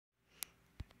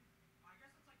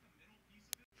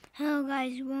Hello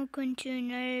guys, welcome to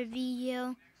another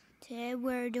video. Today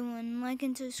we're doing like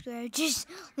and subscribe. Just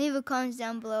leave a comment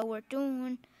down below. We're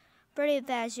doing Freddy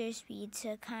Faster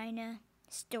Pizza kind of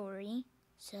story.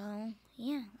 So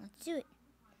yeah, let's do it.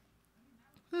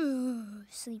 Oh,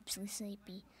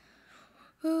 sleepy.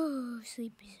 Oh,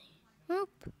 sleepy.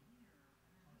 Oop.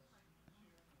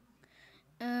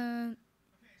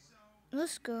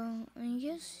 Let's go. I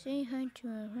guess say hi to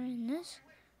our friend.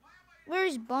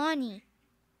 Where's Bonnie?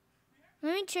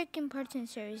 Let me check in parts and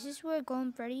service. Is this where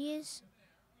Golden Freddy is?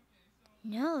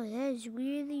 No, that is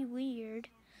really weird.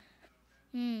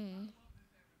 That's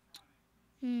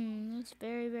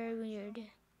very, very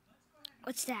weird.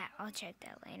 What's that? I'll check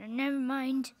that later. Never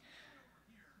mind.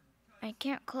 I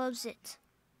can't close it.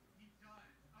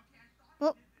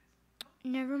 Well,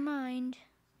 never mind.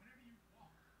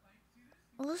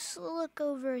 Let's look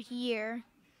over here.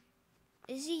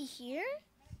 Is he here?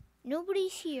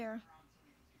 Nobody's here.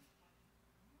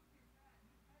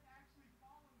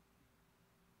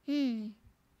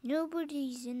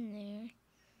 Nobody's in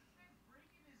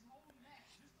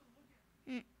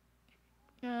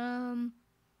there.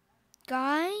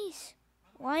 Guys?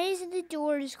 Why is the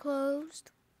doors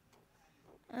closed?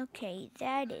 Okay,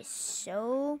 that is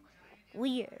so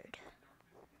weird.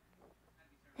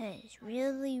 That is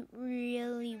really,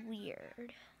 really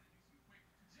weird.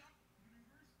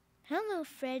 Hello,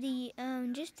 Freddy.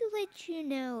 Just to let you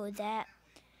know that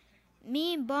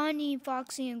me, Bonnie,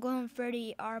 Foxy, and Golden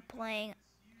Freddy are playing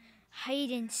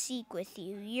hide and seek with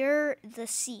you. You're the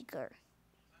seeker.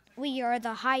 We are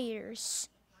the hiders.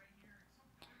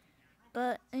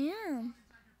 But yeah,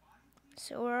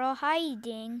 so we're all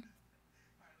hiding.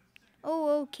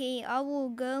 Oh, okay. I will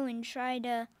go and try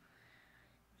to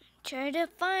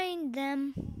find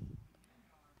them.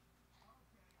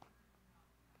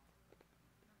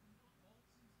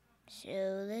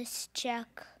 So let's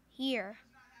check here.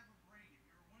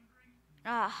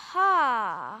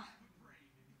 Aha!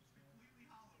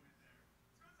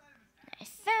 I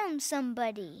found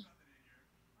somebody.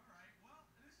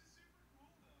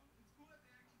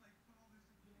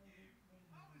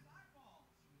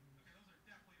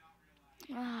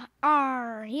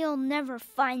 He'll never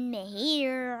find me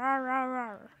here.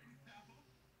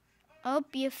 Oh,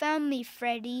 you found me,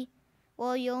 Freddy.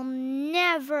 Well, you'll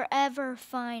never ever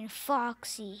find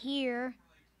Foxy here.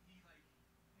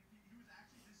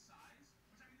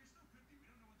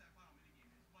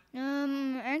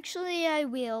 Actually I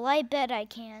will. I bet I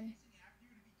can.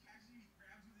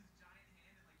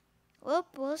 Whoop,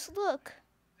 let's look.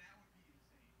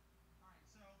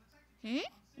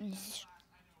 Is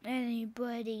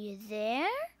anybody there?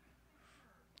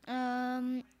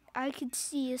 I could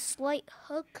see a slight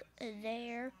hook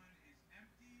there.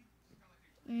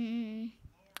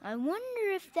 I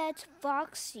wonder if that's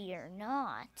Foxy or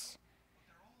not.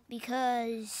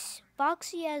 Because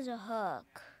Foxy has a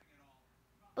hook.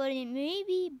 But it may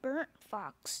be burnt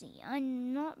Foxy.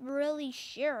 I'm not really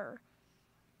sure.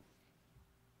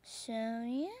 So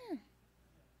yeah.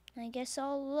 I guess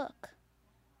I'll look.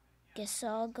 Guess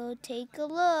I'll go take a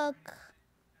look.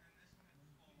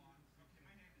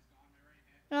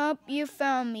 Oh, you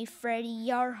found me, Freddy.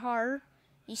 Yar har.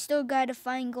 You still gotta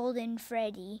find Golden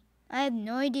Freddy. I have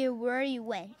no idea where he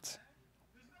went.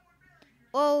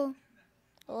 Oh,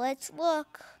 let's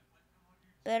look.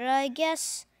 But I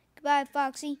guess, goodbye,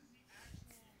 Foxy.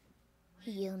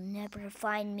 You'll never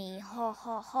find me. Ha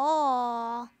ha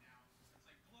ha.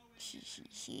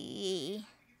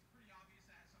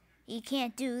 He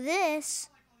can't do this.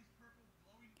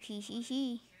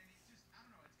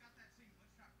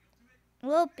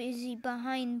 Whoop, is he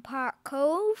behind Pot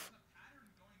Cove?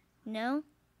 No?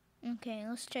 Okay,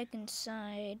 let's check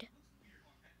inside.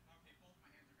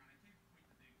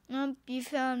 Oh, you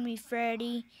found me,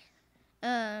 Freddy.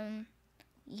 Yeah,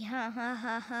 ha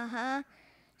ha ha ha.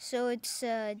 So it's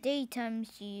daytime,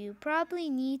 so you probably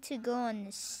need to go on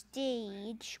the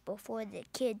stage before the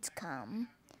kids come.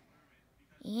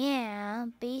 Yeah,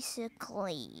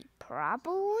 basically,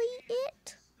 probably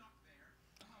it.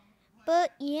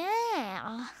 But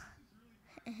yeah.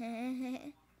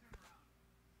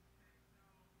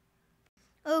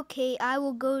 Okay, I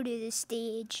will go to the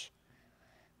stage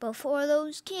before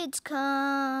those kids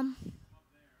come.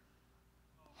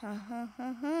 Ha ha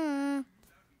ha ha.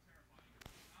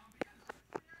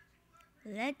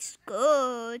 Let's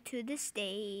go to the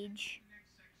stage.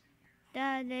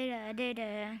 Da da da da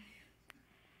da.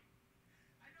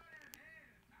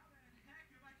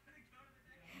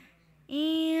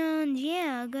 And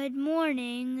yeah, good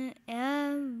morning,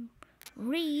 everybody.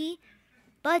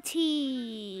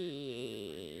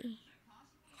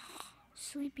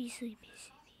 Sleepy.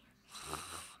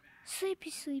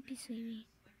 sleepy, sleepy, sleepy.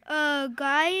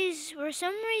 Guys, for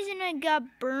some reason I got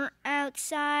burnt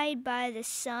outside by the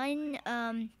sun.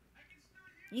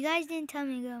 You guys didn't tell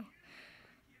me to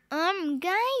go.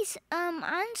 Guys,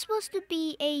 I'm supposed to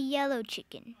be a yellow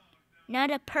chicken, not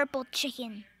a purple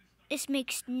chicken. This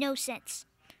makes no sense.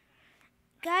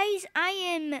 Guys, I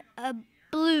am a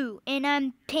blue and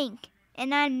I'm pink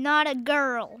and I'm not a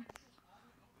girl.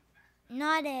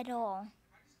 Not at all.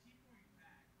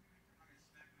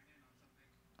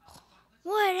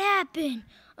 What happened?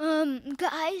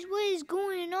 Guys, what is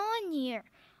going on here?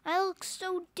 I look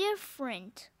so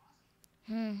different.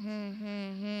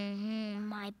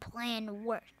 My plan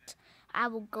worked. I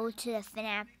will go to the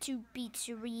FNAF 2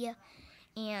 pizzeria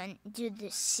and do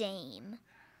the same.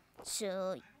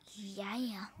 So,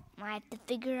 yeah, I have to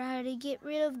figure out how to get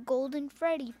rid of Golden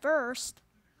Freddy first.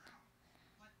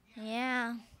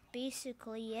 Yeah,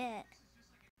 basically it.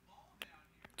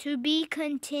 To be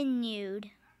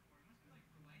continued.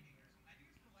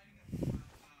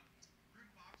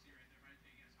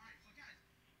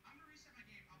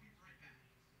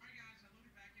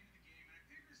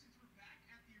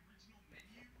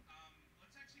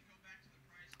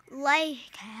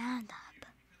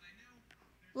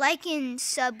 Like and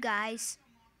sub, guys.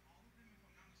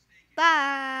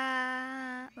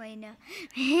 Bye. Wait, no.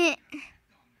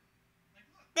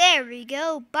 There we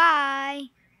go. Bye.